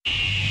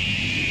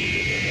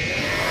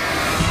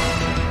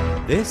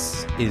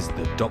This is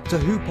the Doctor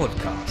Who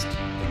podcast,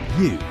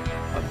 and you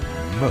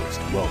are most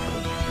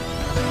welcome.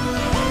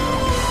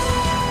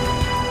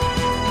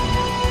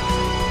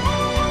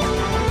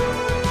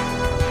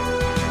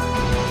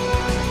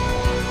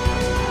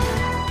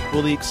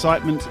 Well, the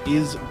excitement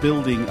is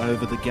building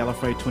over the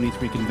Gallifrey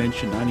 23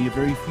 convention, only a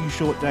very few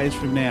short days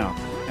from now,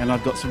 and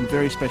I've got some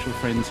very special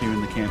friends here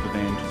in the camper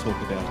van to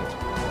talk about it.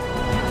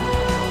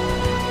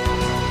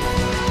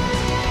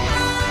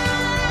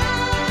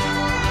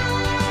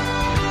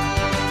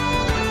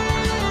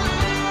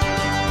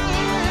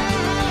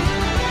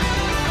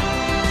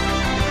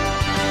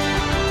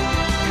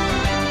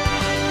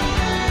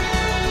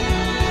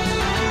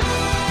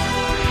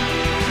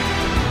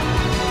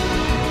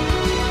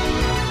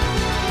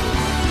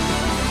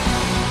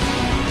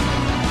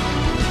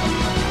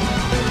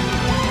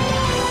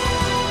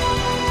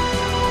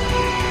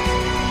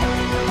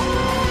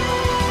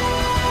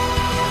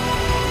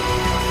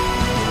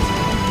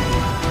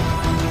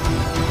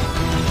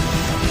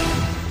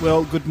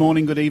 Well, good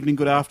morning, good evening,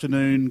 good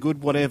afternoon,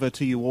 good whatever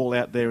to you all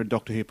out there in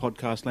Doctor Who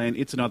podcast land.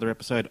 It's another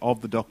episode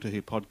of the Doctor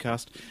Who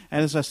podcast.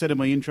 And as I said in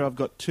my intro, I've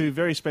got two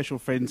very special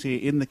friends here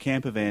in the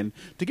camper van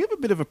to give a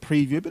bit of a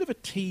preview, a bit of a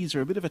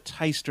teaser, a bit of a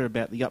taster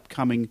about the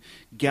upcoming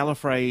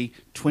Gallifrey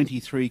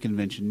 23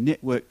 convention,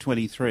 Network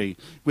 23,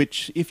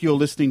 which, if you're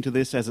listening to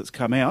this as it's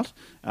come out,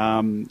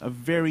 a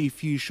very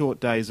few short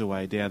days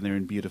away down there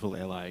in beautiful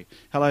LA.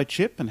 Hello,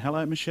 Chip, and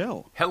hello,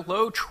 Michelle.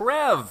 Hello,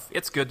 Trev.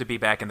 It's good to be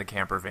back in the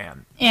camper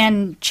van.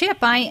 And Chip,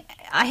 I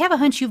have a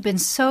hunch you've been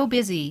so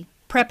busy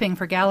prepping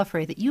for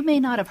Gallifrey that you may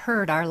not have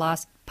heard our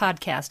last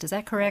podcast. Is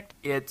that correct?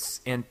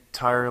 It's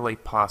entirely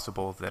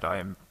possible that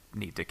I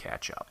need to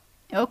catch up.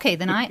 Okay,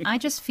 then I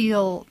just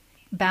feel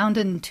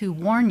bounden to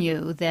warn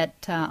you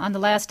that on the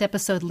last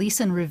episode,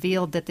 Leeson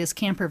revealed that this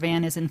camper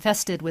van is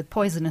infested with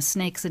poisonous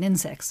snakes and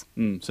insects.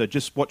 So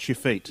just watch your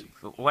feet.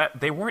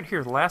 They weren't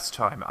here last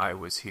time I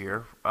was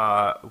here,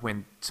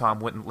 when Tom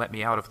wouldn't let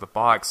me out of the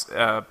box.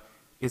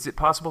 Is it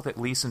possible that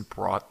Leeson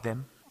brought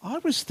them? I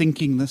was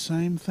thinking the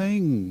same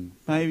thing.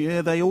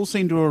 Maybe they all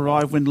seemed to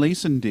arrive when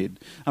Leeson did.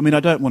 I mean, I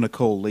don't want to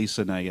call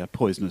Leeson a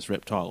poisonous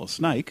reptile or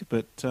snake,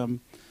 but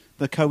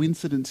the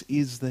coincidence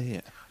is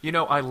there. You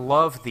know, I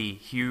love the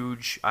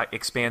huge,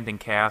 expanding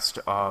cast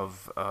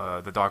of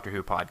the Doctor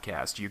Who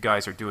podcast. You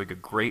guys are doing a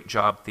great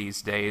job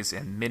these days,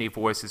 and many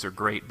voices are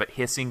great, but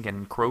hissing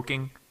and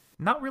croaking,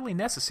 not really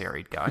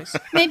necessary, guys.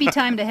 Maybe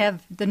time to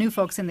have the new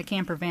folks in the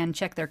camper van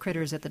check their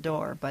critters at the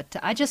door, but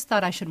I just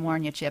thought I should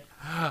warn you, Chip.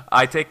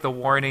 I take the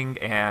warning,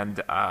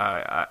 and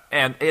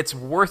it's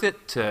worth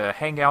it to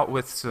hang out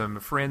with some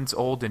friends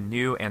old and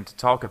new and to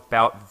talk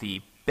about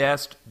the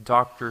best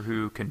Doctor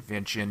Who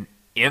convention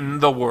in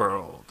the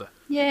world.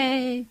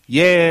 Yay!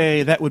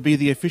 Yay! That would be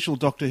the official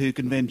Doctor Who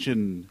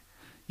convention.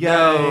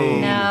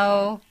 Yay!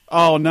 No.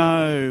 Oh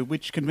no!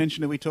 Which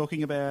convention are we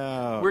talking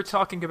about? We're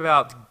talking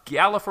about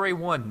Gallifrey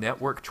 1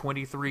 Network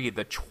 23,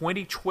 the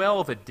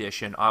 2012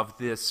 edition of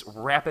this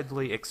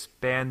rapidly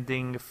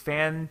expanding,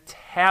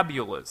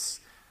 fantabulous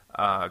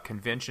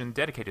convention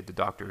dedicated to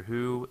Doctor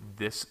Who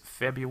this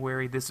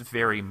February, this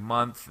very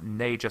month,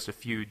 nay, just a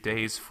few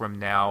days from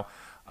now,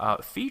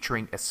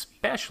 featuring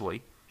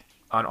especially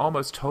an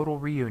almost total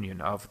reunion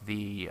of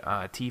the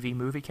TV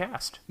movie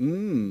cast.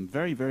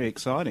 Very, very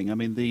exciting. I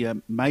mean,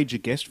 the major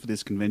guest for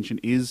this convention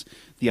is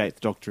the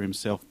Eighth Doctor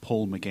himself,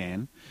 Paul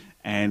McGann.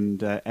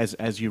 And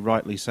as you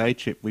rightly say,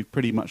 Chip, we've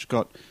pretty much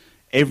got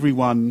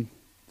everyone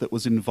that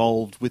was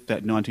involved with that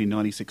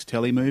 1996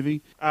 telly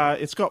movie.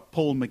 It's got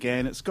Paul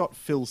McGann, it's got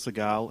Phil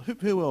Segal.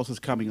 Who else is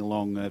coming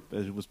along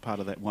who was part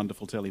of that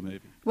wonderful telly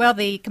movie? Well,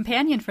 the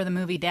companion for the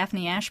movie,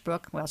 Daphne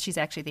Ashbrook, well, she's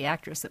actually the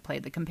actress that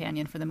played the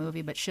companion for the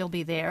movie, but she'll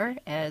be there,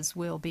 as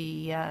will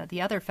be the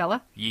other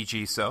fella.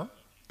 Yi-Ji So?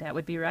 That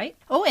would be right.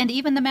 Oh, and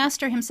even the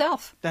Master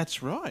himself.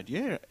 That's right,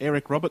 yeah.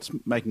 Eric Roberts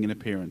making an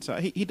appearance.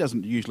 He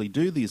doesn't usually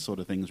do these sort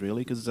of things,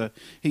 really, because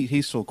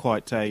he's still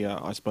quite a,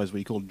 I suppose, what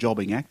you call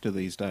jobbing actor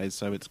these days,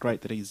 so it's great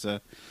that he's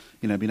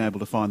been able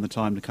to find the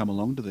time to come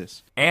along to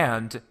this.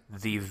 And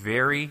the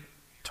very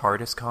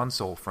TARDIS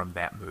console from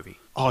that movie.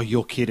 Oh,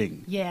 you're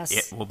kidding. Yes.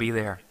 It will be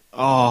there.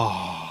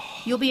 Oh.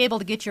 You'll be able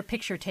to get your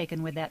picture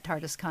taken with that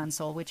TARDIS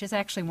console, which is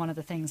actually one of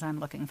the things I'm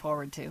looking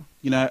forward to.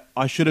 You know,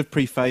 I should have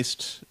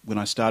prefaced when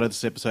I started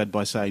this episode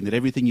by saying that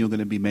everything you're going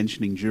to be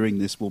mentioning during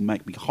this will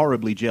make me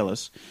horribly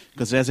jealous,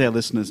 because as our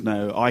listeners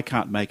know, I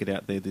can't make it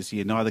out there this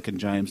year. Neither can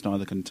James,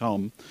 neither can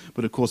Tom.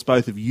 But of course,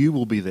 both of you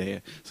will be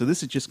there. So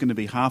this is just going to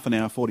be half an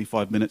hour,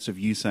 45 minutes of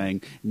you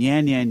saying,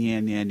 nya, nya,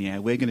 nya, nya, nya,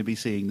 we're going to be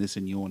seeing this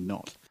and you're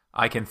not.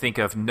 I can think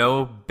of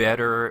no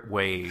better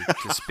way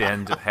to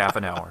spend half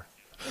an hour.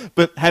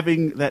 But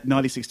having that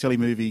 96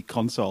 telemovie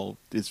console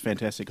is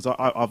fantastic, because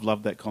I've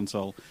loved that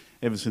console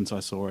ever since I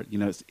saw it. You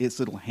know, it's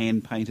little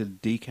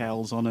hand-painted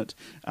decals on it,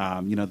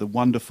 the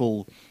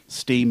wonderful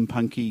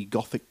steampunky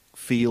gothic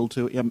feel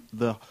to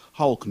the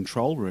whole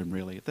control room,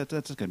 really. That's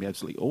going to be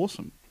absolutely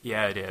awesome.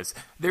 Yeah, it is.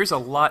 There's a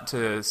lot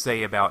to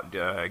say about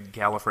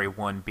Gallifrey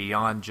 1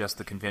 beyond just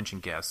the convention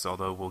guests,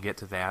 although we'll get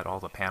to that,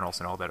 all the panels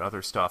and all that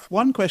other stuff.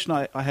 One question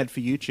I had for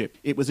you, Chip.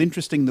 It was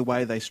interesting the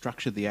way they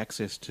structured the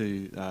access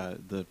to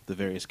the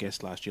various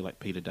guests last year, like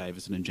Peter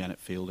Davison and Janet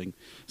Fielding,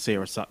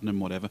 Sarah Sutton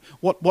and whatever.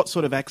 What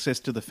sort of access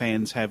do the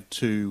fans have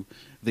to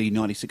the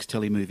 96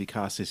 telemovie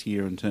cast this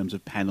year in terms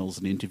of panels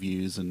and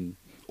interviews and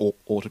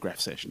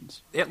autograph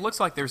sessions? It looks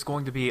like there's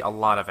going to be a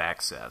lot of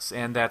access,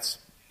 and that's...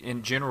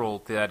 In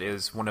general, that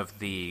is one of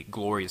the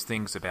glorious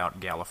things about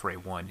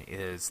Gallifrey 1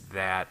 is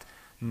that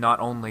not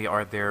only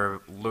are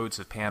there loads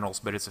of panels,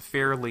 but it's a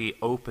fairly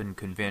open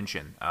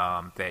convention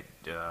that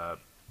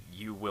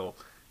you will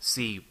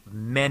see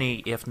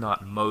many, if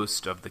not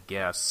most, of the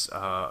guests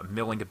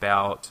milling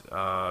about,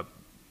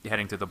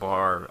 heading to the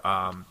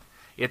bar.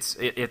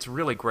 It's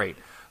really great.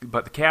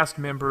 But the cast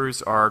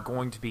members are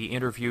going to be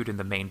interviewed in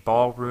the main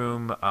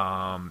ballroom.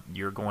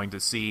 You're going to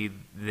see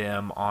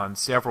them on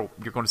several.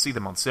 You're going to see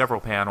them on several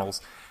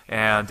panels.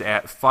 And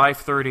at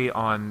 5:30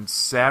 on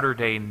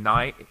Saturday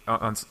night,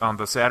 on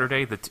the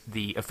Saturday,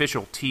 the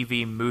official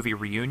TV movie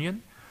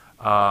reunion,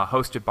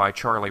 hosted by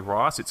Charlie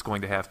Ross. It's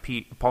going to have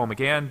Paul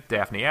McGann,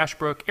 Daphne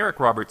Ashbrook, Eric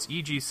Roberts,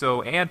 E.G.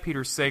 So, and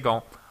Peter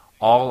Sagal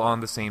all on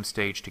the same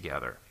stage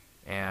together,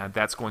 and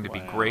that's going to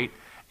be great.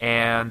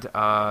 And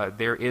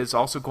there is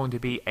also going to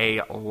be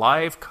a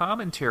live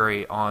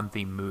commentary on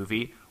the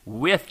movie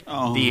with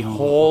the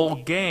whole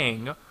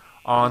gang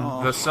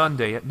on the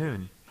Sunday at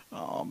noon.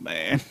 Oh,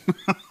 man.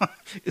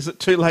 Is it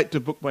too late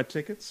to book my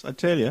tickets? I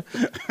tell you.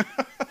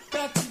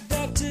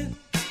 Doctor,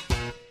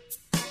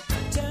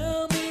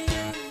 tell me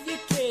if you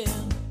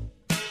can.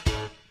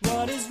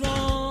 What is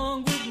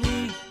wrong with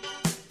me?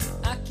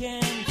 I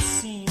can't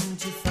seem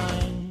to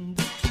find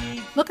the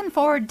key. Looking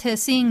forward to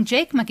seeing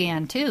Jake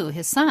McGann, too,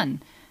 his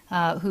son,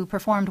 who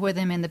performed with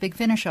him in the Big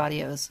Finish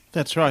audios.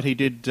 That's right. He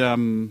did,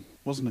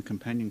 wasn't a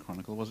Companion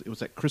Chronicle, was it? It was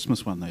that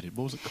Christmas one they did.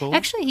 What was it called?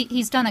 Actually,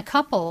 he's done a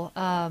couple.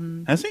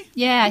 Has he?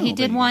 Yeah, Oh, he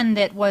there did you one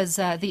that was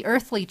The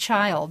Earthly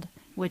Child,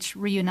 which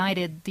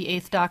reunited the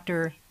Eighth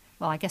Doctor,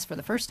 well, I guess for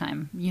the first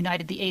time,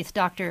 united the Eighth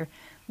Doctor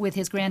with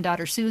his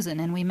granddaughter Susan,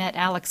 and we met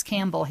Alex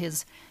Campbell,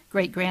 his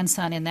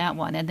great-grandson, in that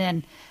one. And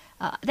then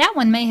that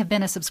one may have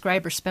been a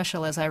subscriber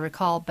special, as I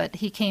recall, but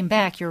he came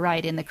back, you're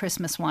right, in the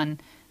Christmas one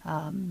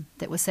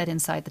that was set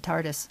inside the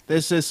TARDIS.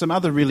 There's some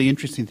other really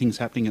interesting things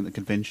happening at the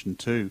convention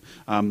too.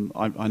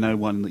 I know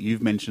one that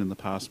you've mentioned in the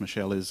past,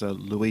 Michelle, is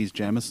Louise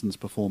Jamison's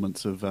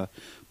performance of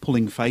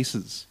Pulling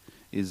Faces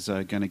is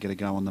going to get a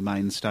go on the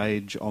main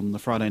stage on the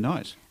Friday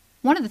night.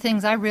 One of the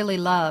things I really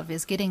love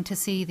is getting to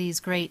see these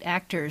great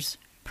actors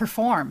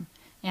perform,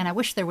 and I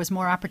wish there was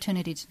more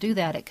opportunity to do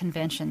that at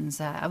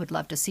conventions. I would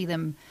love to see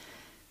them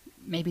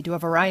maybe do a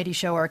variety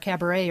show or a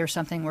cabaret or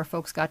something where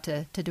folks got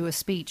to do a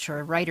speech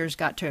or writers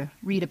got to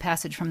read a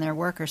passage from their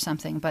work or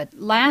something. But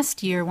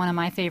last year, one of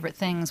my favorite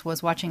things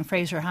was watching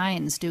Fraser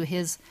Hines do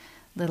his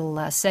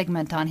little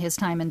segment on his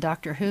time in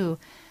Doctor Who.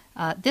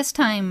 This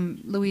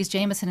time, Louise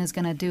Jameson is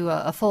going to do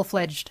a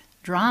full-fledged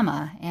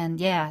drama, and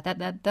yeah,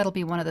 that'll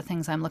be one of the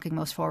things I'm looking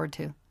most forward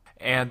to.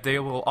 And they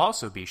will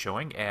also be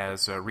showing,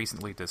 as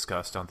recently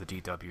discussed on the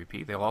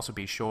DWP, they'll also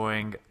be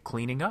showing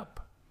Cleaning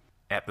Up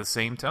at the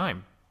same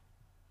time.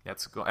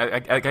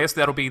 I guess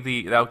that'll be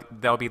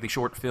the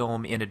short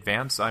film in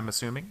advance, I'm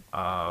assuming,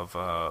 of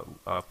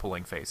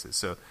Pulling Faces.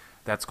 So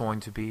that's going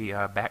to be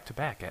back to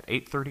back at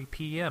 8:30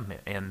 p.m.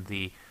 in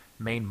the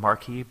main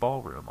marquee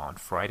ballroom on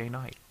Friday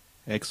night.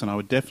 Excellent. I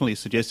would definitely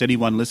suggest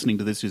anyone listening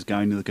to this who's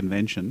going to the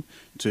convention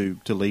to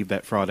leave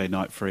that Friday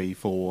night free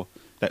for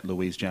that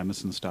Louise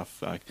Jamison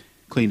stuff,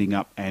 Cleaning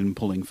Up and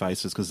Pulling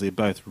Faces, because they're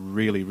both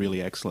really,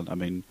 really excellent. I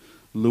mean,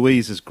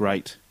 Louise is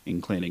great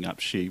in Cleaning Up.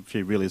 She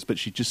really is, but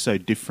she's just so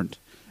different.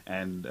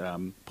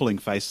 And Pulling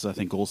Faces, I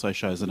think, also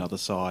shows another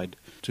side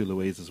to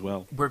Louise as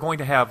well. We're going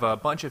to have a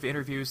bunch of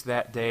interviews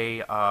that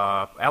day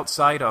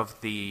outside of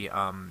the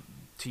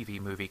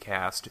TV movie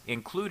cast,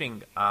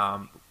 including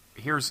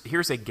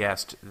here's a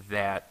guest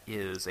that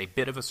is a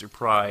bit of a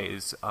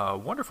surprise, a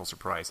wonderful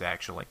surprise,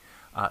 actually.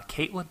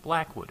 Caitlin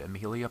Blackwood,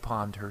 Amelia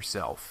Pond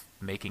herself,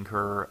 making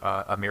her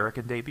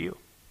American debut.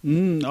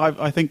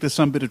 I think there's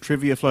some bit of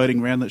trivia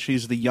floating around that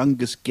she's the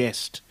youngest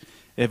guest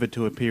ever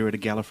to appear at a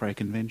Gallifrey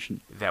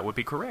convention. That would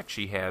be correct.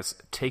 She has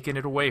taken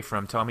it away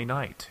from Tommy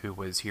Knight, who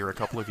was here a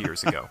couple of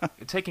years ago.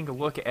 Taking a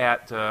look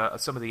at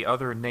some of the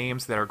other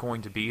names that are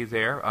going to be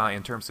there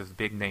in terms of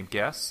big name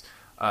guests,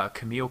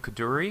 Camille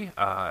Kaduri,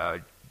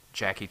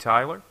 Jackie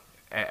Tyler,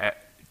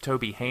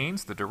 Toby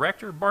Haynes, the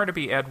director,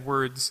 Barnaby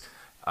Edwards,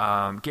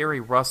 Gary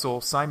Russell,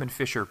 Simon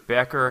Fisher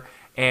Becker,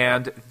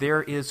 and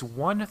there is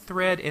one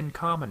thread in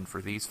common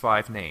for these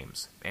five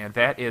names, and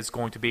that is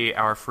going to be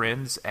our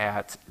friends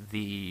at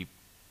the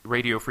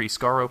Radio Free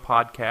Skaro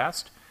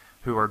podcast,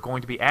 who are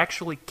going to be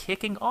actually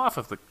kicking off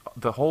of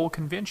the whole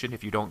convention,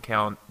 if you don't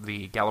count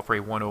the Gallifrey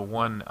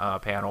 101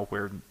 panel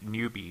where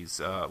newbies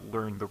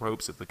learn the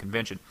ropes of the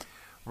convention.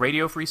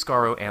 Radio Free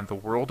Skaro and The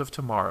World of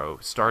Tomorrow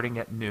starting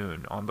at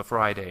noon on the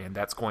Friday, and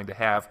that's going to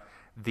have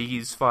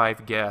these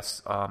 5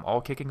 guests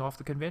all kicking off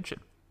the convention.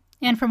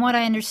 And from what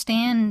I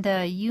understand,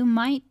 you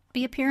might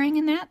be appearing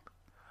in that?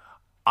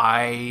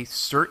 I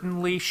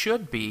certainly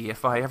should be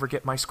if I ever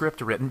get my script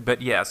written,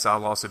 but yes,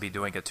 I'll also be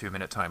doing a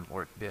 2-minute Time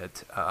Lord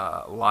bit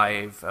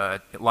live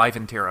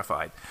and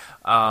Terrified.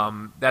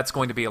 That's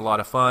going to be a lot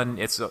of fun.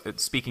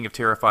 Speaking of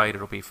Terrified,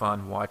 it'll be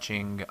fun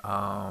watching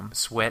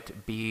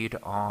sweat bead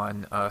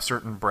on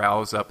certain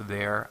brows up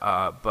there.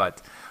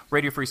 But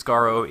Radio Free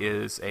Skaro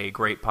is a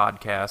great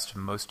podcast.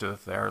 Most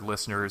of our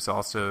listeners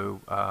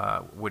also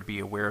would be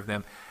aware of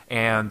them,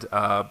 and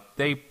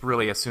they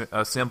really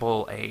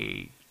assemble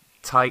a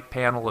tight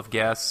panel of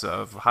guests,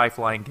 of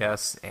high-flying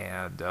guests,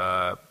 and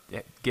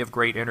give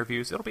great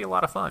interviews. It'll be a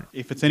lot of fun.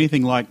 If it's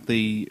anything like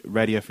the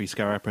Radio Free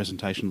Skaro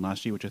presentation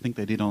last year, which I think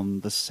they did on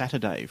the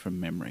Saturday from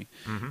memory,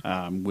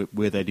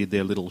 where they did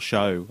their little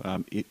show,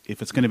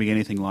 if it's going to be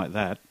anything like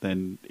that,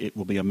 then it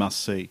will be a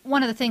must-see.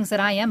 One of the things that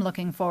I am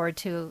looking forward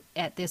to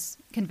at this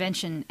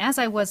convention, as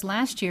I was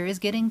last year, is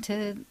getting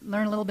to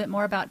learn a little bit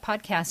more about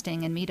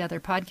podcasting and meet other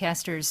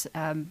podcasters.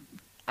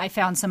 I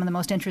found some of the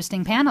most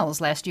interesting panels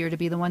last year to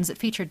be the ones that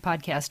featured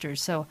podcasters.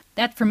 So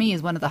that, for me,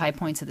 is one of the high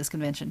points of this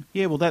convention.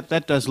 Yeah, well,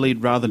 that does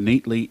lead rather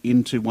neatly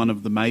into one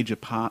of the major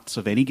parts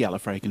of any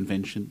Gallifrey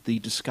convention, the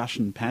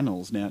discussion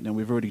panels. Now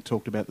we've already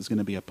talked about there's going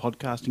to be a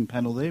podcasting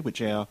panel there,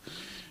 which our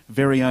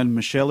very own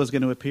Michelle is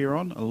going to appear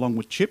on, along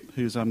with Chip,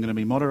 who's going to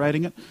be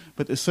moderating it.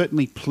 But there's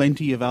certainly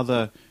plenty of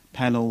other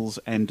panels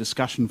and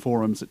discussion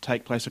forums that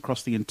take place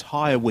across the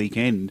entire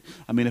weekend.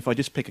 I mean, if I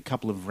just pick a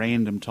couple of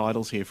random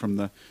titles here from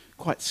the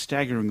quite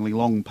staggeringly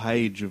long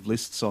page of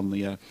lists on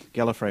the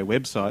Gallifrey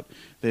website,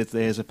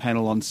 there's a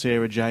panel on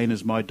Sarah Jane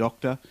as My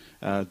Doctor,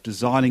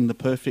 Designing the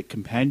Perfect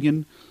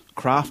Companion,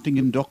 Crafting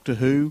in Doctor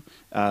Who,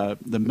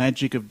 The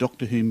Magic of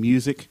Doctor Who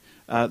Music.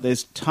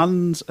 There's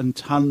tons and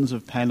tons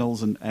of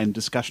panels and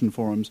discussion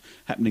forums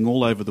happening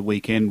all over the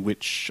weekend,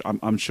 which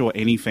I'm sure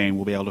any fan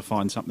will be able to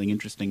find something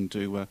interesting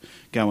to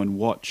go and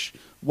watch.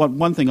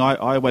 One thing I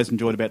always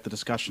enjoyed about the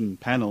discussion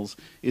panels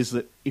is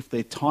that if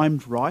they're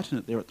timed right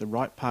and they're at the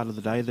right part of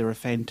the day, they're a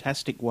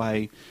fantastic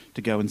way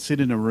to go and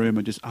sit in a room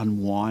and just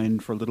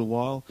unwind for a little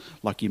while,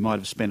 like you might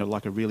have spent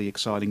a really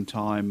exciting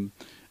time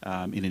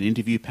in an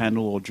interview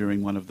panel or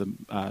during one of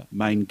the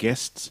main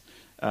guests'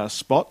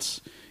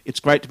 spots. It's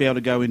great to be able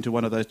to go into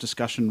one of those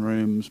discussion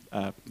rooms,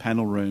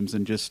 panel rooms,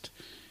 and just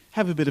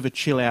have a bit of a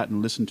chill out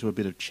and listen to a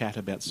bit of chat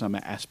about some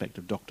aspect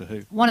of Doctor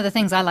Who. One of the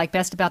things I like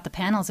best about the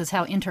panels is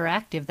how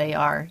interactive they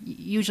are.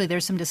 Usually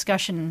there's some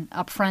discussion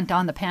up front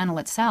on the panel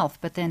itself,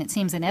 but then it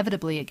seems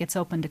inevitably it gets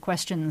open to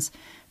questions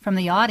from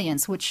the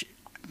audience, which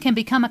can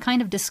become a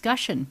kind of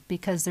discussion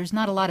because there's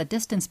not a lot of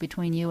distance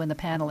between you and the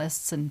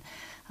panelists, and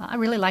I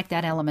really like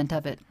that element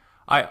of it.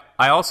 I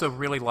also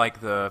really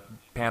like the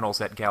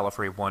panels at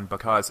Gallifrey 1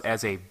 because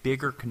as a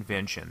bigger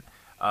convention,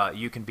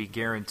 you can be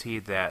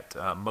guaranteed that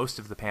most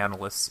of the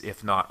panelists,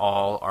 if not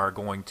all, are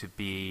going to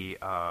be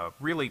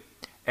really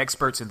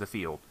experts in the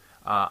field.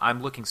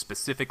 I'm looking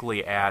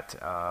specifically at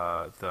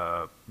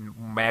the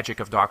Magic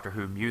of Doctor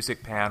Who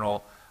music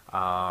panel.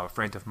 A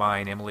friend of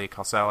mine, Emily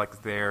Kosalik, is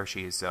there.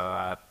 She's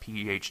a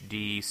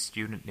PhD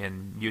student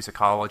in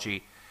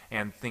musicology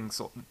and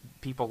things.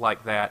 People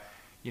like that,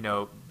 you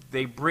know,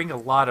 they bring a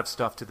lot of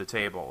stuff to the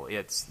table.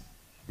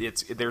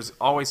 There's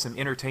always some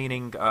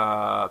entertaining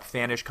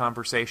fanish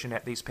conversation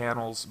at these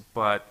panels,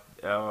 but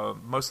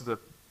most of the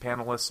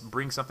panelists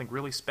bring something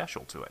really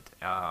special to it,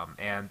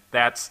 and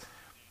that's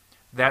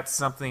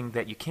something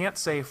that you can't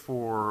say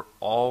for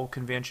all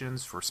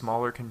conventions. For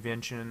smaller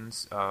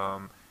conventions,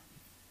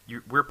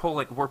 we're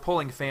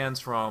pulling fans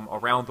from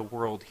around the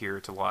world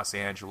here to Los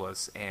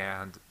Angeles,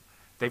 and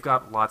they've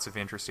got lots of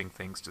interesting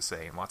things to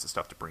say and lots of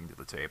stuff to bring to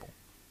the table.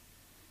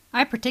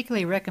 I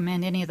particularly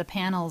recommend any of the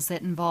panels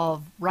that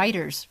involve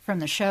writers from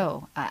the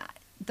show.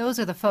 Those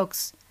are the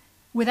folks.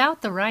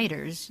 Without the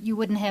writers, you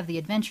wouldn't have the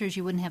adventures,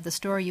 you wouldn't have the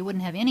story, you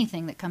wouldn't have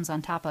anything that comes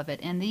on top of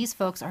it. And these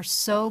folks are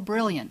so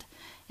brilliant,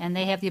 and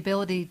they have the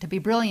ability to be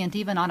brilliant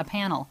even on a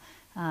panel.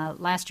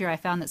 Last year I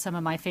found that some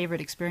of my favorite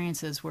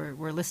experiences were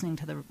listening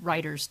to the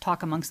writers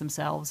talk amongst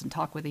themselves and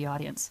talk with the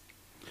audience.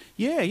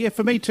 Yeah,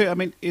 for me too. I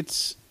mean,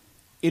 it's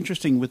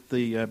interesting with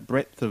the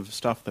breadth of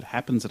stuff that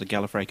happens at a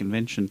Gallifrey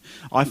convention.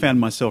 I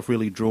found myself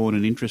really drawn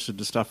and interested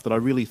to stuff that I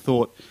really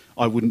thought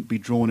I wouldn't be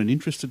drawn and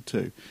interested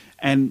to.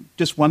 And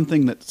just one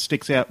thing that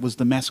sticks out was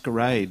the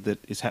masquerade that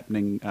is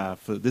happening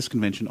for this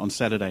convention on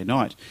Saturday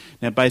night.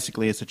 Now,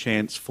 basically, it's a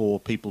chance for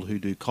people who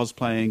do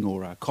cosplaying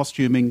or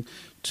costuming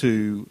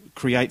to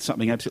create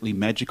something absolutely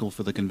magical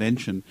for the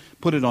convention,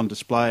 put it on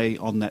display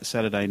on that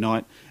Saturday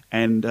night,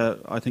 and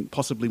I think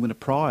possibly win a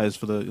prize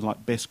for the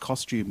best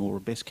costume or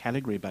best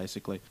category,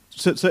 basically.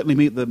 So,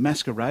 certainly, the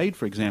masquerade,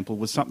 for example,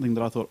 was something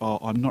that I thought,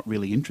 I'm not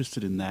really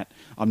interested in that.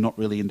 I'm not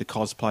really into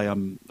cosplay.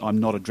 I'm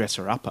not a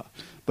dresser-upper.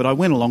 But I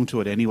went along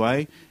to it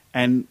anyway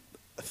and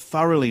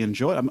thoroughly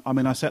enjoyed it. I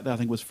mean, I sat there, I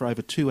think it was for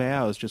over 2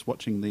 hours just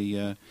watching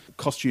the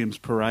costumes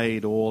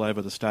parade all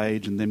over the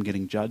stage and them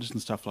getting judged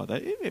and stuff like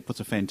that. It was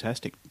a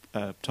fantastic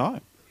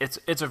time.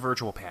 It's a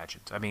virtual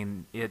pageant. I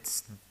mean,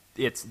 it's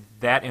it's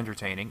that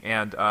entertaining.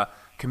 And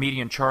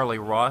comedian Charlie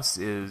Ross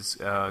is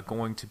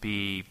going to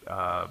be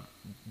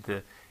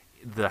the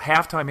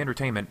halftime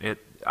entertainment.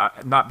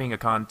 Not being a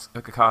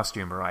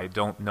costumer, I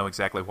don't know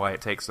exactly why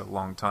it takes a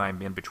long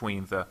time in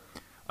between the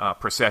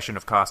procession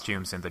of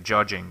costumes and the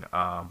judging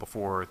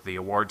before the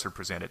awards are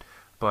presented.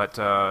 But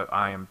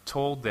I am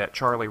told that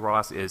Charlie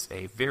Ross is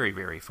a very,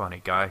 very funny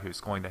guy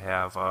who's going to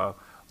have a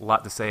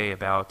lot to say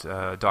about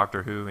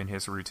Doctor Who in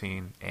his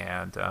routine.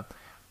 And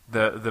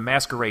the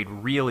masquerade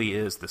really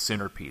is the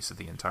centerpiece of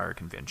the entire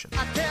convention.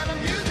 I tell 'em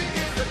music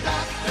is the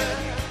doctor.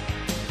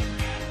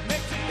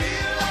 Makes you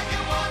feel like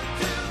you want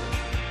to.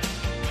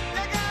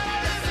 You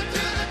gotta listen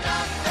to the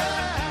doctor.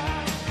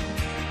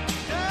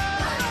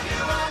 Like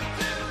you want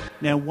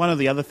to. Now, one of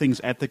the other things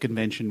at the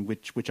convention,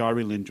 which I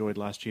really enjoyed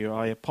last year,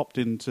 I popped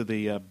into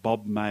the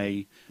Bob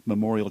May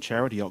Memorial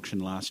Charity Auction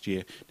last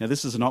year. Now,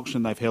 this is an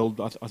auction they've held,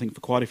 I think,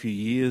 for quite a few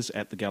years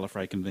at the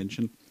Gallifrey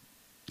Convention.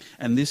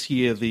 And this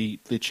year, the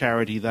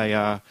charity they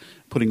are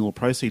putting all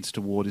proceeds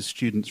toward is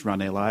Students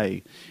Run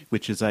LA,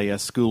 which is a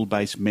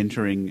school-based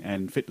mentoring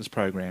and fitness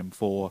program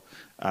for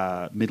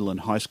middle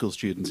and high school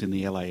students in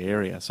the LA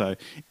area. So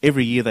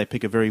every year they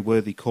pick a very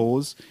worthy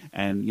cause,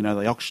 and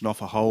they auction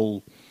off a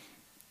whole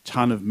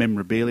ton of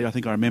memorabilia. I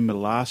think I remember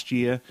last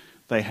year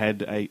they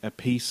had a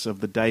piece of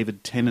the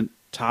David Tennant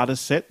TARDIS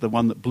set, the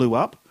one that blew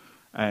up,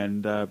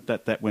 and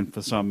that went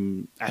for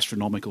some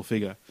astronomical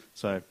figure.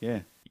 So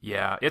yeah.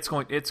 Yeah, it's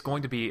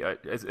going to be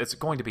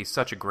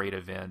such a great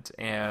event,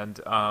 and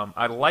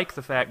I like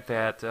the fact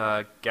that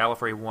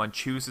Gallifrey One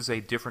chooses a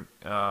different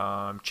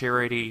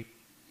charity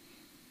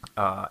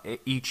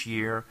each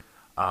year.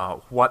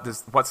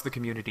 What's the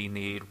community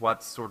need?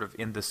 What's sort of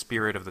in the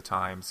spirit of the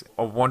times?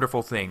 A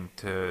wonderful thing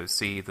to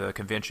see the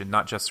convention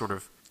not just sort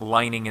of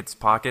lining its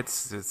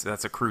pockets.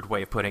 That's a crude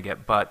way of putting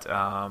it, but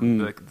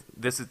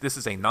this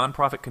is a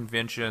nonprofit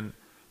convention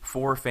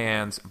for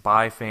fans,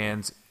 by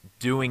fans,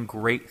 doing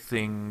great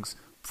things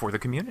for the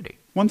community.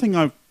 One thing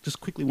I just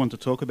quickly want to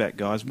talk about,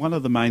 guys, one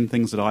of the main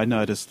things that I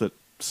noticed that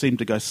seemed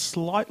to go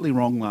slightly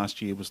wrong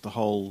last year was the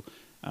whole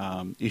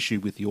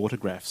issue with the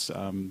autographs.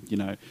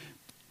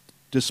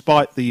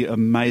 Despite the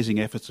amazing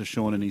efforts of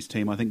Sean and his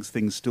team, I think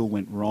things still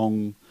went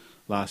wrong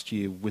last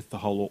year with the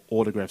whole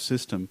autograph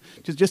system.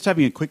 Just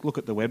having a quick look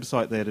at the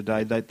website there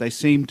today, they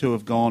seem to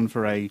have gone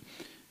for a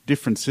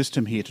different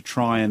system here to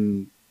try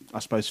and, I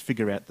suppose,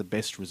 figure out the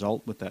best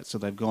result with that. So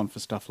they've gone for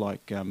stuff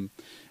like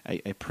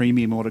a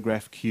premium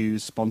autograph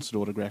queues, sponsored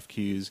autograph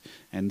queues,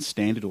 and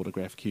standard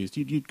autograph queues.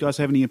 Do you guys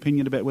have any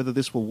opinion about whether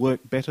this will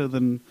work better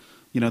than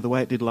the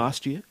way it did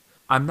last year?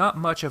 I'm not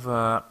much of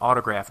an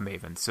autograph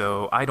maven,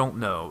 so I don't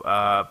know.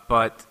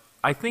 But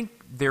I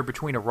think they're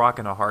between a rock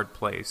and a hard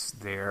place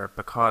there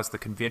because the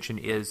convention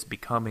is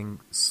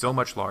becoming so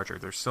much larger.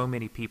 There's so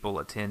many people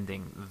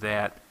attending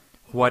that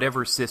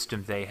whatever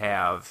system they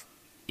have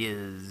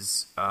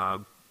is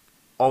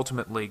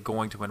ultimately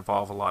going to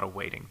involve a lot of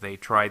waiting. They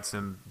tried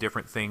some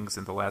different things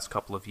in the last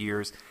couple of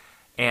years,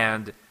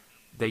 and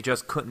they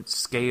just couldn't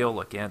scale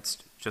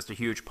against just a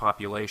huge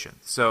population.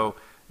 So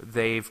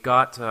they've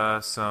got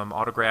some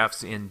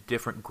autographs in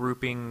different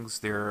groupings.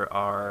 There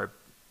are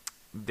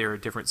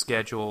different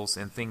schedules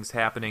and things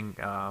happening.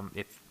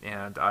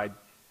 And I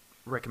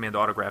recommend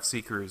autograph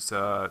seekers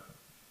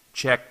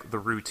check the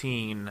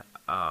routine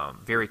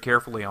very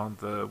carefully on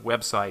the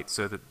website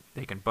so that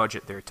they can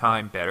budget their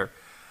time better.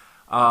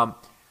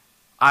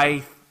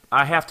 I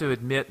have to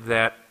admit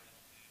that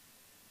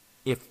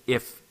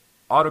if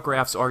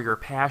autographs are your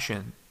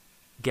passion,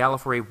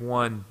 Gallifrey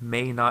 1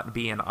 may not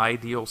be an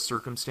ideal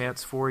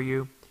circumstance for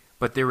you,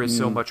 but there is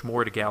so much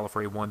more to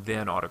Gallifrey 1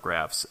 than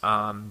autographs.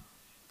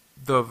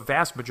 The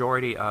vast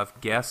majority of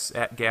guests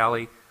at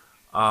Galley,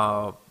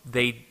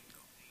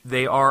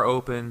 they are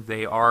open,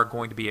 they are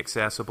going to be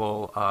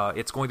accessible.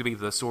 It's going to be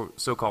the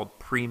so-called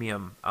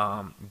premium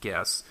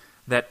guests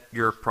that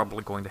you're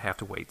probably going to have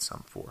to wait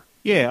some for.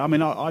 Yeah, I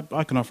mean,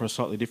 I can offer a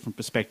slightly different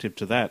perspective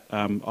to that.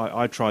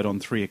 I tried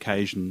on 3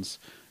 occasions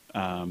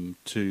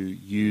to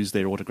use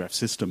their autograph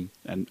system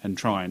and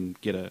try and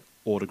get an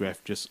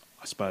autograph just,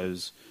 I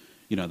suppose,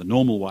 the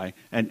normal way,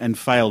 and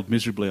failed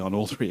miserably on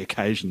all 3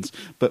 occasions.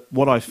 But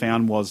what I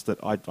found was that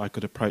I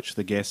could approach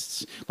the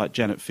guests, like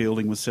Janet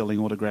Fielding was selling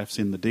autographs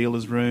in the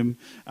dealer's room.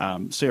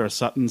 Sarah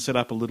Sutton set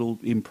up a little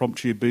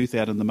impromptu booth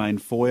out in the main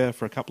foyer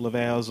for a couple of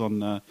hours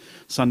on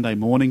Sunday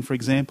morning, for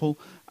example.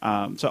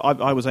 So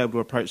I was able to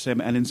approach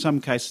them, and in some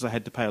cases I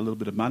had to pay a little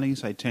bit of money,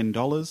 say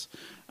 $10.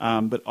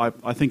 But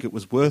I think it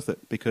was worth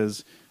it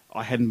because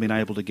I hadn't been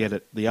able to get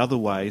it the other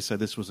way, so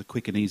this was a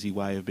quick and easy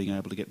way of being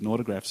able to get an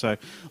autograph. So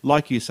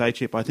like you say,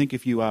 Chip, I think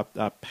if you are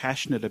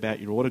passionate about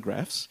your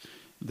autographs,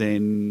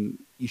 then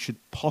you should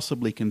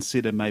possibly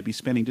consider maybe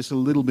spending just a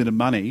little bit of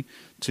money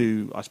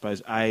to, I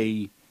suppose,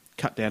 A,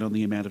 cut down on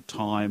the amount of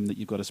time that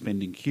you've got to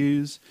spend in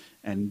queues,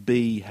 and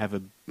B, have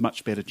a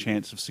much better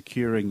chance of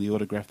securing the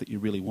autograph that you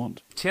really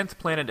want. 10th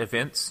Planet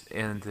Events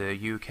in the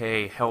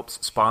UK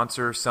helps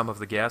sponsor some of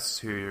the guests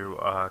who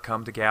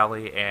come to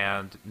Galley,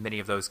 and many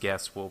of those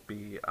guests will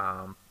be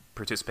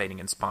participating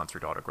in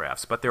sponsored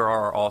autographs. But there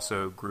are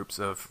also groups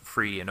of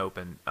free and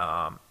open,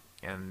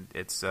 and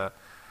it's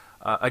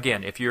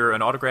again, if you're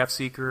an autograph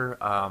seeker,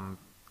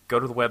 go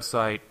to the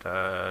website.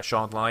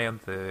 Sean Lyon,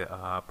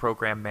 the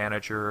program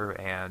manager,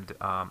 and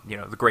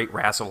the great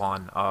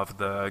Rassilon of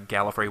the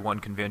Gallifrey 1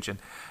 convention,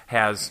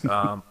 has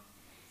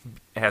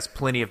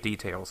plenty of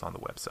details on the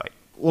website.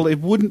 Well,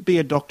 it wouldn't be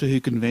a Doctor Who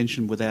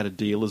convention without a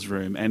dealer's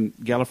room, and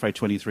Gallifrey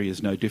 23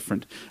 is no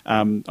different.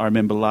 I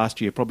remember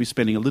last year probably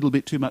spending a little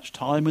bit too much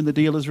time in the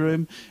dealer's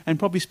room and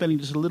probably spending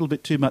just a little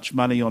bit too much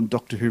money on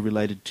Doctor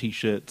Who-related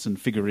T-shirts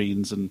and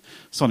figurines and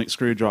sonic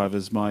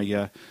screwdrivers.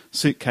 My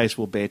suitcase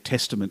will bear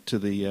testament to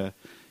the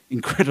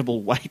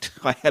incredible weight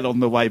I had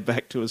on the way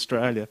back to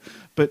Australia.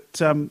 But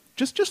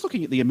just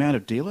looking at the amount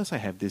of dealers they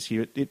have this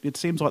year, it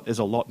seems like there's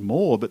a lot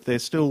more, but they're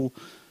still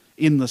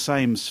in the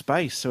same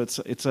space, so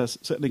it's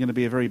certainly going to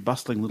be a very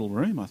bustling little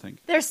room, I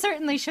think. There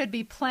certainly should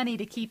be plenty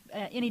to keep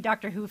any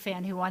Doctor Who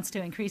fan who wants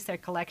to increase their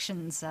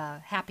collections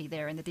happy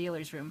there in the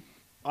dealer's room.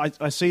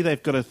 I see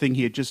they've got a thing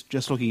here,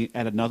 just looking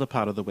at another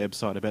part of the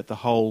website, about the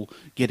whole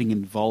getting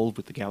involved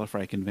with the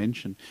Gallifrey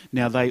convention.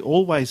 Now, they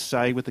always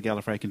say with the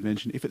Gallifrey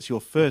convention, if it's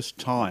your first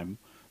time,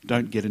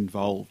 don't get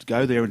involved.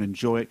 Go there and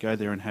enjoy it. Go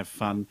there and have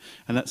fun.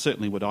 And that's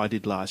certainly what I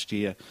did last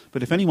year.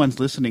 But if anyone's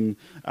listening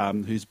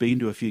who's been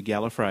to a few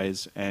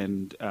Gallifreys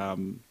and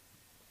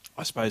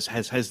I suppose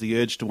has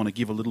the urge to want to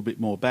give a little bit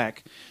more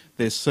back,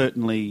 there's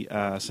certainly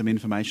some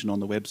information on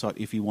the website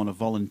if you want to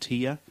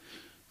volunteer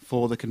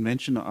for the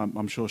convention.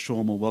 I'm sure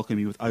Sean will welcome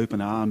you with open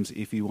arms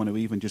if you want to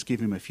even just give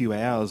him a few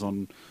hours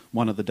on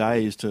one of the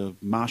days to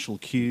marshal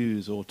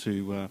queues or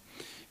to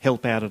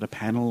help out at a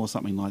panel or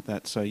something like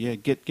that. So yeah,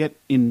 get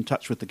in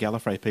touch with the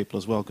Gallifrey people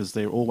as well, because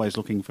they're always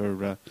looking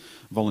for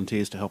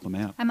volunteers to help them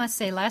out. I must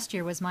say, last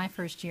year was my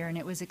first year, and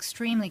it was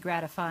extremely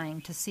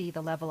gratifying to see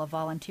the level of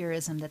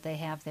volunteerism that they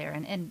have there,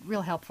 and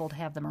real helpful to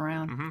have them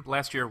around. Mm-hmm.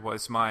 Last year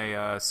was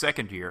my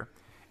second year,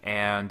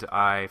 and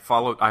I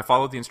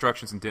followed the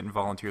instructions and didn't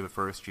volunteer the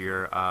first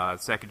year.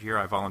 Second year,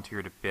 I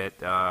volunteered a bit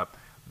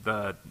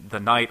the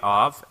night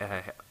of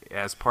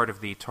as part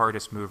of the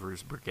TARDIS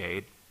Movers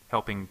Brigade,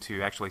 helping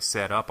to actually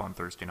set up on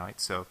Thursday night.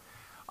 So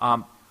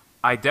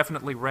I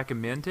definitely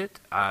recommend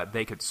it.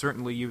 They could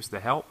certainly use the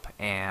help,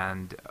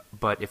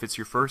 but if it's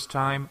your first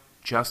time,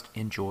 just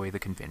enjoy the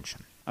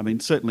convention. I mean,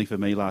 certainly for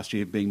me last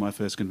year, being my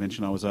first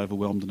convention, I was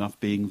overwhelmed enough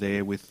being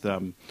there with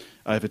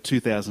over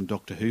 2,000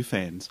 Doctor Who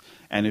fans.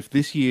 And if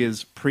this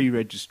year's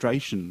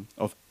pre-registration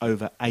of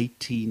over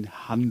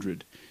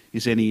 1,800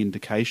 is any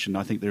indication,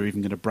 I think they're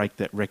even going to break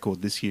that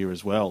record this year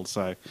as well.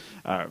 So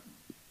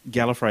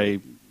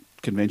Gallifrey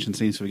convention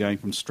seems to be going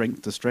from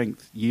strength to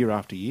strength year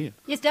after year.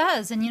 It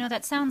does, and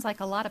that sounds like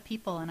a lot of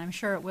people, and I'm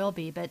sure it will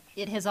be, but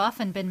it has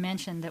often been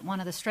mentioned that one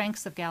of the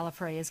strengths of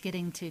Gallifrey is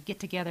getting to get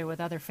together with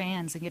other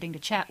fans and getting to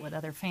chat with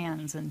other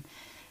fans, and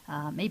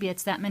maybe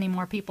it's that many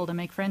more people to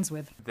make friends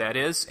with. That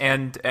is,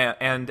 and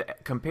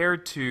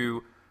compared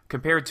to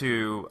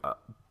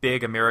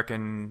big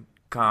American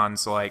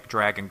cons like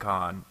Dragon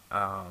Con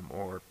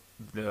or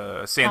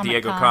the San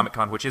Diego Comic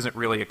Con, which isn't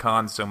really a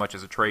con so much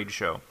as a trade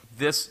show,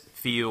 this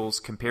feels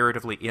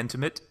comparatively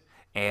intimate,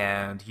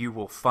 and you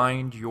will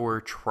find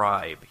your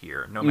tribe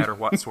here, no matter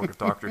what sort of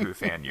Doctor Who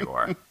fan you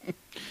are.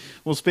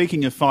 Well,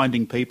 speaking of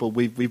finding people,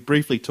 we've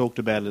briefly talked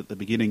about it at the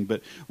beginning,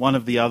 but one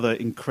of the other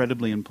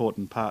incredibly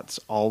important parts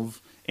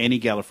of any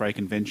Gallifrey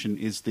convention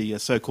is the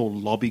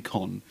so-called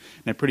LobbyCon.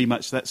 Now, pretty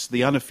much that's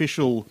the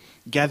unofficial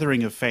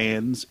gathering of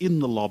fans in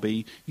the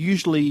lobby,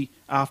 usually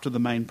after the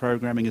main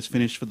programming is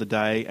finished for the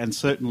day, and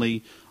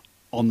certainly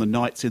on the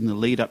nights in the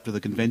lead up to the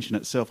convention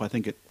itself. I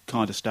think it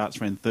kind of starts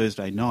around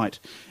Thursday night.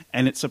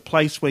 And it's a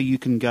place where you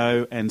can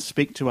go and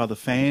speak to other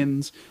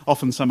fans.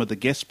 Often some of the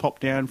guests pop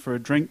down for a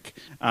drink.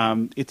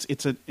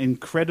 It's an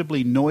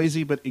incredibly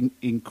noisy but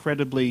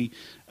incredibly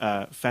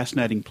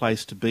fascinating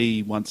place to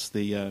be once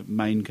the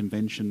main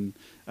convention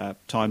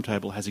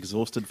timetable has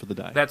exhausted for the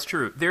day. That's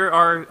true.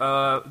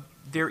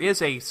 There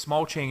is a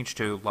small change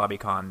to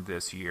LobbyCon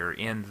this year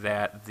in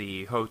that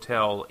the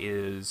hotel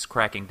is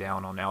cracking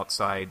down on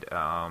outside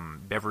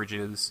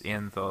beverages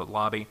in the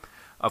lobby.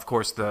 Of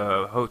course,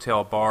 the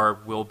hotel bar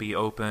will be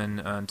open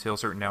until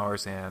certain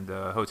hours, and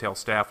the hotel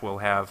staff will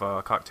have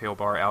a cocktail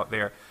bar out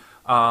there.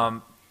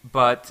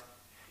 But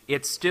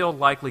it's still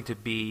likely to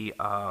be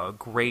a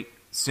great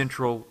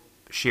central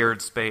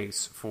shared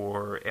space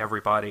for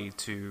everybody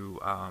to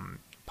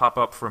pop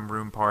up from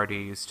room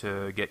parties,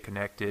 to get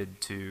connected,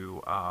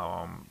 to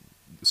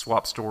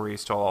swap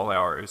stories to all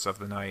hours of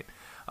the night.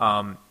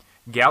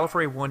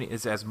 Gallifrey 1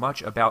 is as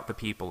much about the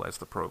people as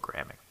the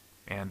programming,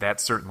 and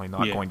that's certainly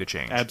not going to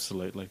change.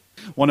 Absolutely.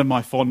 One of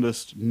my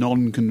fondest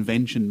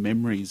non-convention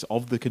memories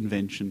of the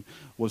convention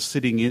was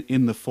sitting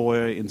in the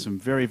foyer in some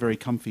very, very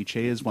comfy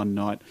chairs one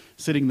night,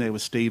 sitting there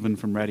with Stephen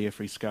from Radio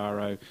Free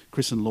Skaro,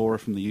 Chris and Laura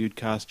from the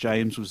Udcast,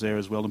 James was there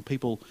as well, and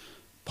people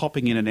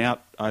popping in and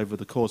out over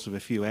the course of a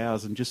few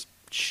hours and just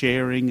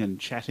sharing and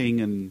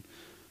chatting, and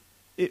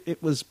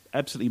it was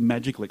absolutely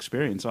magical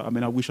experience. I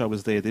mean, I wish I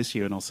was there this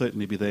year, and I'll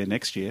certainly be there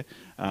next year,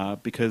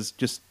 because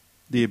just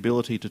the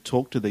ability to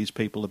talk to these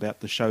people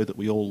about the show that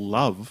we all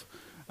love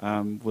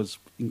was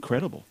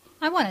incredible.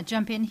 I want to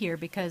jump in here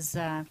because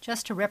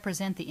just to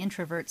represent the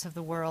introverts of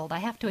the world, I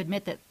have to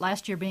admit that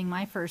last year being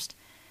my first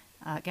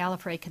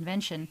Gallifrey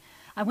convention,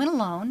 I went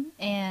alone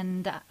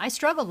and I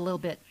struggled a little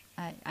bit.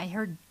 I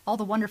heard all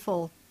the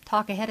wonderful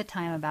talk ahead of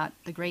time about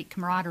the great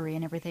camaraderie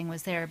and everything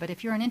was there, but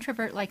if you're an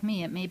introvert like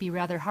me, it may be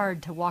rather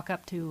hard to walk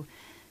up to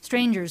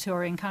strangers who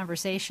are in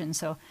conversation.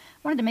 So I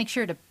wanted to make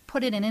sure to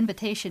put in an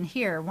invitation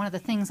here. One of the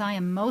things I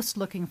am most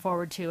looking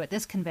forward to at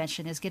this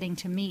convention is getting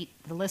to meet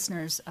the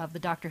listeners of the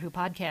Doctor Who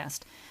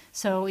podcast.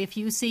 So if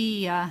you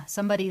see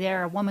somebody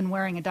there, a woman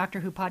wearing a Doctor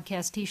Who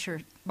podcast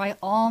t-shirt, by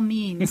all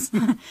means,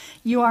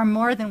 you are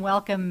more than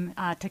welcome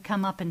to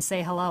come up and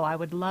say hello. I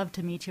would love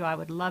to meet you. I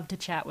would love to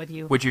chat with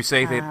you. Would you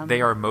say that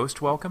they are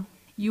most welcome?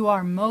 You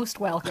are most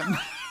welcome.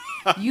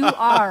 You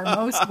are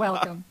most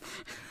welcome.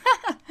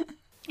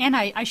 And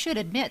I should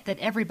admit that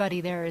everybody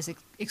there is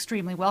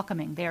extremely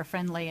welcoming. They are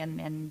friendly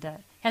and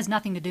has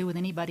nothing to do with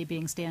anybody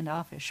being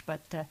standoffish.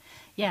 But,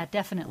 yeah,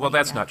 definitely. Well,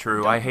 that's not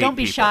true. I hate Don't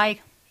be people. shy.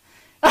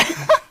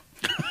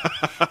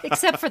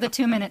 Except for the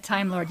 2-minute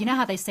Time Lord. You know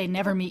how they say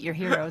never meet your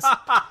heroes?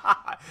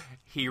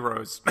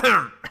 Heroes.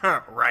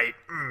 Right.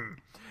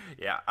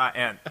 Yeah.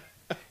 And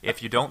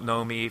if you don't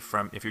know me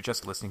if you're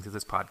just listening to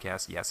this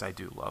podcast, yes, I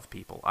do love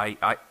people.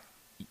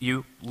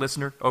 You,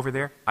 listener over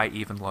there, I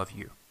even love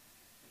you.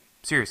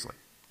 Seriously.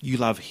 You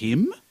love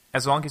him?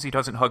 As long as he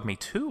doesn't hug me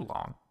too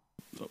long.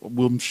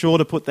 We're sure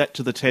to put that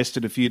to the test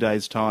in a few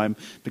days' time,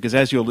 because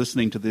as you're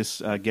listening to this,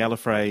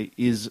 Gallifrey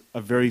is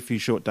a very few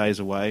short days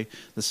away.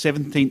 The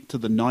 17th to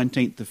the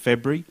 19th of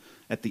February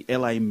at the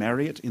LA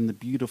Marriott in the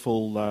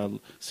beautiful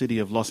city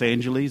of Los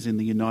Angeles in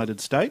the United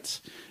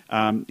States.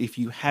 If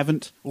you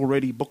haven't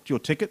already booked your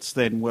tickets,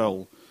 then,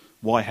 well,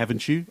 why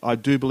haven't you? I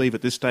do believe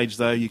at this stage,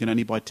 though, you can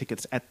only buy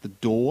tickets at the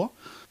door.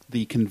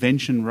 The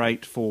convention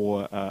rate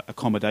for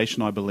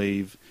accommodation, I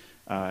believe,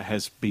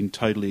 has been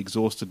totally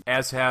exhausted.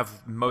 As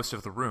have most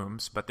of the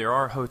rooms, but there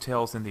are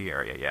hotels in the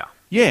area, yeah.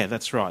 Yeah,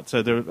 that's right.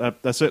 So there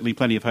are certainly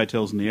plenty of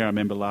hotels in the area. I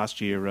remember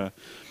last year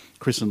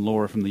Chris and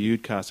Laura from the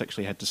Udcast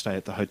actually had to stay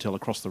at the hotel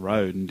across the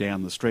road and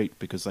down the street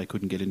because they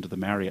couldn't get into the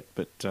Marriott.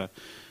 But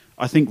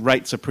I think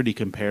rates are pretty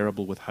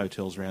comparable with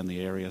hotels around the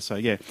area. So,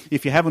 yeah,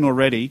 if you haven't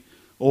already,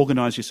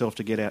 organise yourself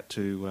to get out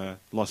to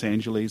Los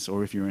Angeles,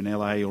 or if you're in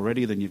LA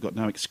already, then you've got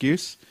no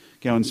excuse.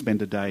 Go and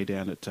spend a day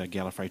down at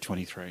Gallifrey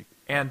 23.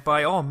 And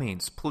by all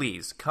means,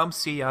 please come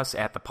see us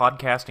at the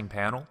podcasting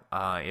panel.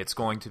 That's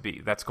going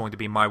to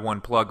be my one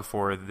plug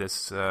for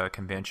this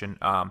convention.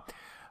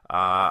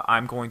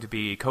 I'm going to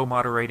be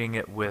co-moderating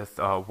it with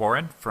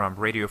Warren from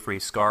Radio Free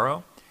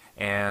Skaro,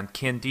 and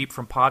Ken Deep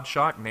from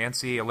Podshock,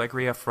 Nancy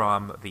Allegria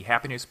from the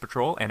Happiness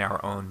Patrol, and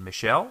our own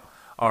Michelle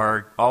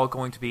are all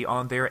going to be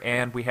on there.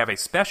 And we have a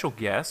special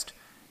guest,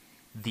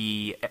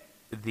 the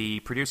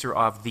producer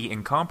of the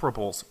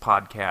Incomparables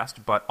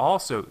podcast, but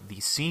also the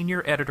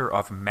senior editor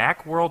of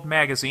Macworld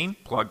magazine,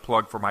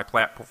 plug for my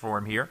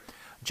platform here,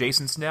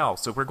 Jason Snell.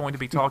 So we're going to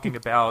be talking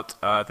about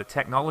the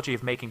technology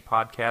of making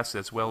podcasts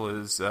as well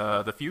as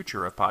the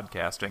future of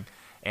podcasting,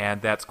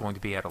 and that's going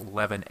to be at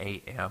 11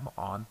 a.m.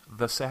 on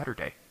the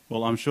Saturday.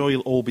 Well, I'm sure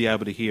you'll all be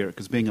able to hear it,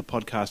 because being a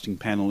podcasting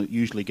panel, it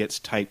usually gets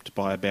taped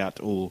by about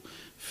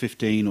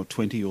 15 or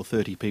 20 or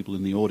 30 people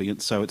in the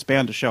audience, so it's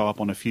bound to show up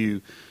on a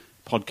few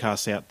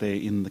podcasts out there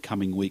in the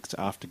coming weeks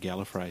after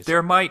Gallifrey.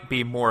 There might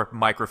be more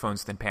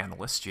microphones than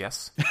panelists,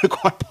 yes.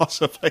 Quite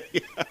possibly.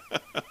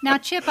 Now,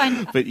 Chip,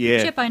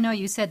 yeah. Chip, I know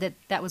you said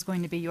that was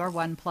going to be your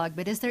one plug,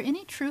 but is there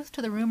any truth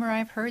to the rumor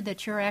I've heard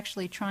that you're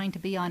actually trying to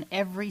be on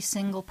every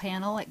single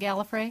panel at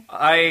Gallifrey?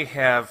 I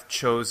have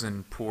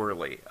chosen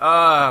poorly.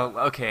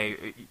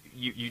 Okay,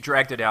 you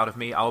dragged it out of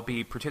me. I'll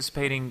be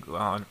participating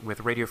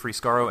with Radio Free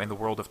Skaro and the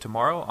World of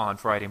Tomorrow on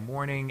Friday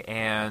morning,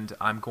 and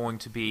I'm going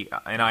to be,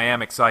 and I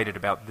am excited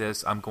about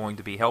this, I'm going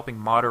to be helping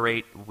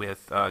moderate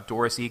with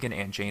Doris Egan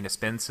and Jana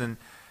Spenson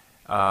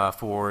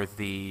for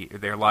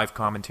their live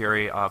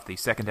commentary of the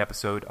second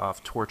episode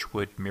of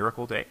Torchwood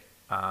Miracle Day.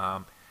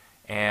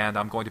 And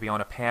I'm going to be on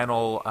a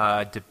panel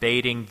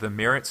debating the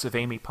merits of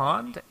Amy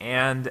Pond,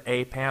 and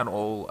a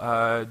panel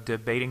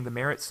debating the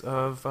merits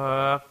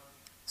of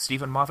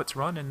Stephen Moffat's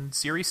run in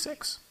Series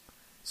 6.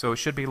 So it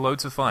should be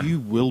loads of fun. You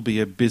will be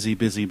a busy,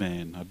 busy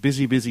man. A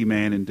busy, busy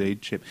man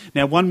indeed, Chip.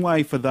 Now, one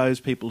way for those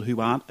people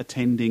who aren't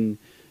attending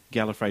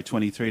Gallifrey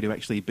 23 to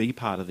actually be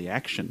part of the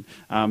action,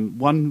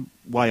 one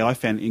way I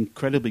found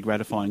incredibly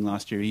gratifying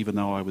last year, even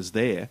though I was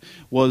there,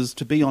 was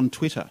to be on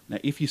Twitter. Now,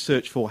 if you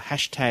search for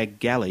hashtag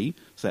Gally,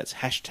 so that's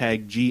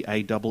hashtag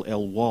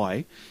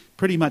Gally,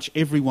 pretty much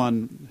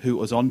everyone who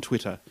was on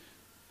Twitter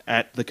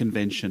at the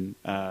convention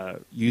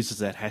uses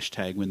that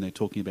hashtag when they're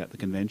talking about the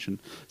convention.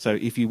 So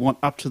if you want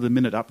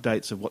up-to-the-minute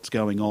updates of what's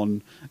going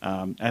on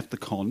at the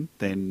con,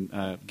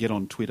 then get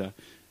on Twitter,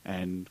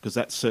 and because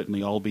that's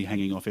certainly, I'll be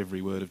hanging off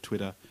every word of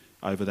Twitter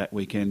over that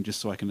weekend, just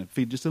so I can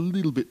feel just a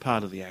little bit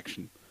part of the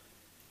action.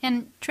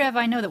 And Trev,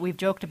 I know that we've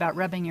joked about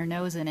rubbing your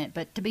nose in it,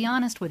 but to be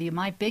honest with you,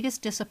 my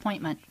biggest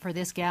disappointment for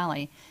this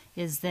galley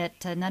is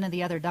that none of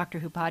the other Doctor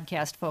Who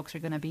podcast folks are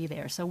going to be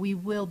there, so we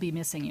will be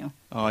missing you.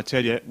 Oh, I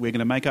tell you, we're going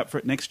to make up for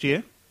it next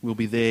year. We'll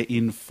be there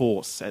in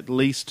force. At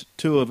least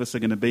 2 of us are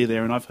going to be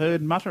there, and I've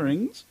heard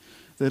mutterings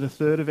that a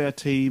third of our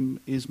team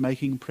is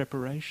making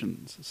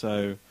preparations.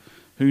 So,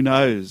 who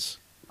knows?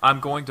 I'm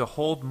going to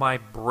hold my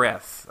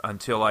breath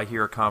until I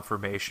hear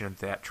confirmation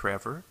that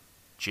Trevor,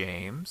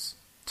 James,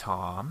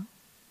 Tom,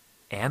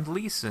 and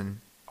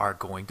Leeson are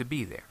going to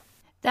be there.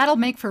 That'll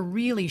make for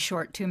really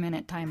short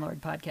 2-minute Time Lord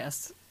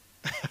podcasts.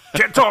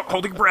 Can't talk,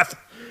 holding breath.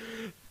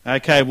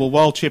 Okay, well,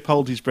 while Chip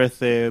holds his breath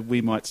there,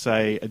 we might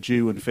say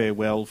adieu and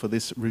farewell for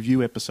this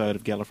review episode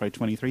of Gallifrey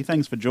 23.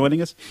 Thanks for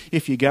joining us.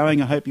 If you're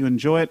going, I hope you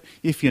enjoy it.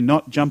 If you're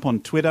not, jump on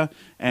Twitter.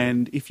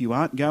 And if you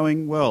aren't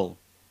going, well,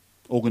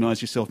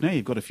 organise yourself now.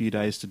 You've got a few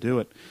days to do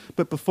it.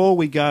 But before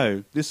we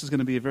go, this is going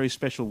to be a very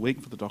special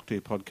week for the Doctor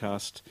Who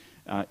podcast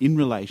in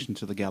relation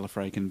to the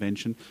Gallifrey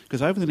convention,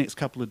 because over the next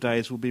couple of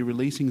days we'll be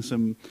releasing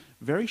some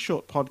very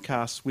short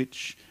podcasts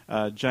which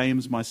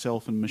James,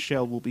 myself and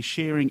Michelle will be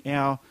sharing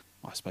our,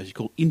 I suppose you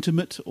call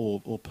intimate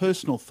or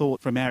personal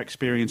thought from our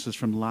experiences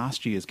from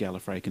last year's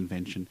Gallifrey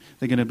convention.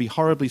 They're going to be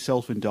horribly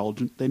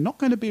self-indulgent. They're not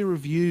going to be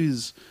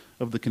reviews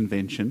of the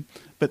convention,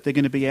 but they're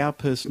going to be our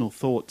personal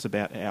thoughts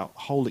about our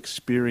whole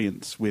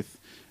experience with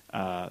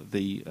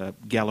the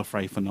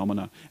Gallifrey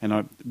phenomena.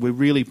 And we're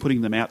really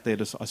putting them out there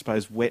to, I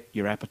suppose, whet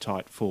your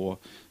appetite for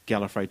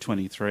Gallifrey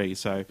 23.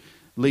 So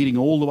leading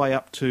all the way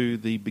up to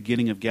the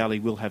beginning of Galley,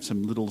 we'll have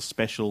some little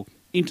special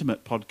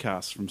intimate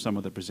podcasts from some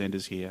of the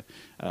presenters here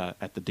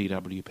at the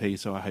DWP,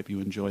 so I hope you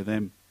enjoy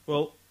them.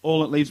 Well,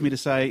 all it leaves me to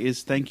say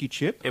is thank you,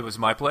 Chip. It was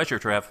my pleasure,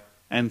 Trev.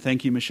 And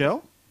thank you,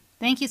 Michelle.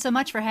 Thank you so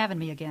much for having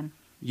me again.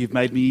 You've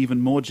made me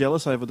even more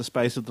jealous over the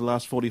space of the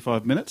last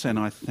 45 minutes, and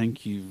I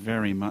thank you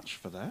very much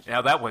for that.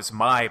 Now, that was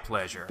my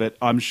pleasure. But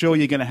I'm sure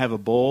you're going to have a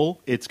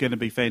ball. It's going to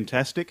be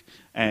fantastic,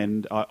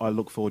 and I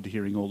look forward to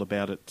hearing all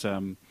about it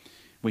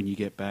when you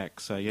get back.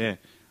 So, yeah,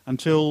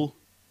 until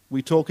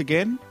we talk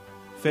again,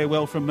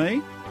 farewell from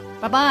me.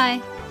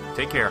 Bye-bye.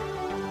 Take care.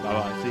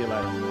 Bye-bye. See you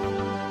later.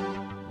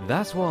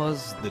 That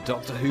was the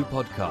Doctor Who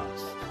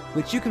podcast,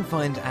 which you can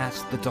find at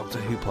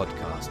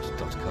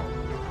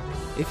thedoctorwhopodcast.com.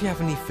 If you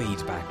have any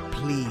feedback,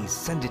 please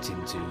send it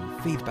in to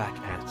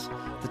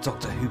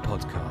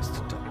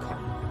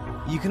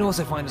feedback@thedoctorwhopodcast.com. You can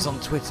also find us on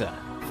Twitter,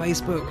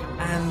 Facebook,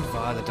 and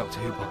via the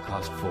Doctor Who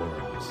podcast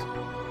forums.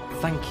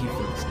 Thank you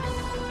for listening.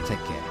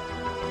 Take care.